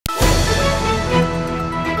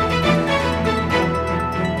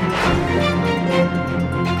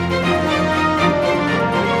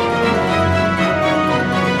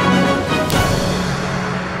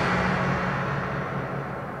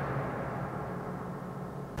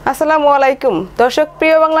আসসালামু আলাইকুম দর্শক,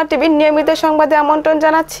 প্রিয় বাংলা টিভির নিয়মিত সংবাদে আমন্ত্রণ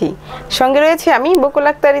জানাচ্ছি। সঙ্গে রয়েছে আমি বকুল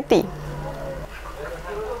আক্তার ইতি।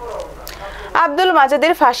 আব্দুল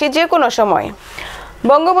মাজেদের ফাঁসি যে কোনো সময়।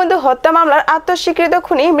 বঙ্গবন্ধু হত্যা মামলার আত্মস্বীকৃত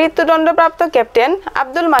খুনি মৃত্যুদণ্ডপ্রাপ্ত ক্যাপ্টেন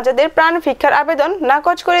আব্দুল মাজেদের প্রাণ ভিক্ষার আবেদন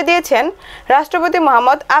নাকচ করে দিয়েছেন রাষ্ট্রপতি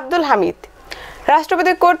মোহাম্মদ আব্দুল হামিদ।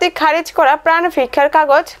 রাষ্ট্রপতি কর্তৃক খারিজ করা প্রাণ ভিক্ষার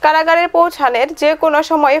কাগজ কারাগারে পৌঁছানোর যে কোনো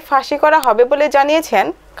সময়ে ফাঁসি করা হবে বলে জানিয়েছেন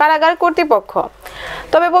কারাগার কর্তৃপক্ষ।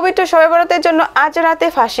 তবে পবিত্র শবে বরাতের জন্য আজ রাতে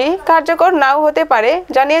ফাঁসি কার্যকর নাও হতে পারে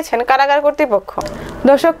জানিয়েছেন কারাগার কর্তৃপক্ষ।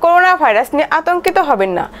 দর্শক, করোনা ভাইরাস নিয়ে আতঙ্কিত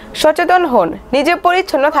হবেন না, সচেতন হন, নিজে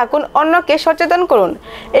পরিচ্ছন্ন থাকুন, অন্যকে সচেতন করুন।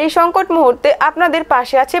 এই সংকট মুহূর্তে আপনাদের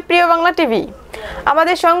পাশে আছে প্রিয় বাংলা টিভি।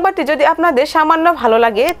 আমাদের সংবাদটি যদি আপনাদের সামান্য ভালো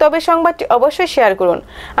লাগে তবে সংবাদটি অবশ্যই শেয়ার করুন।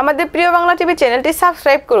 আমাদের প্রিয় বাংলা টিভি চ্যানেলটি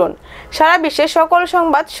সাবস্ক্রাইব করুন। সারা বিশ্বের সকল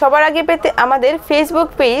সংবাদ সবার আগে পেতে আমাদের ফেসবুক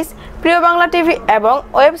পেজ প্রিয় বাংলা টিভি এবং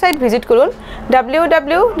ওয়েবসাইট ভিজিট করুন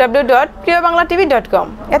www.priyobanglatv.com।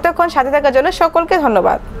 এতক্ষণ সাথে থাকার জন্য সকলকে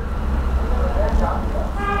ধন্যবাদ।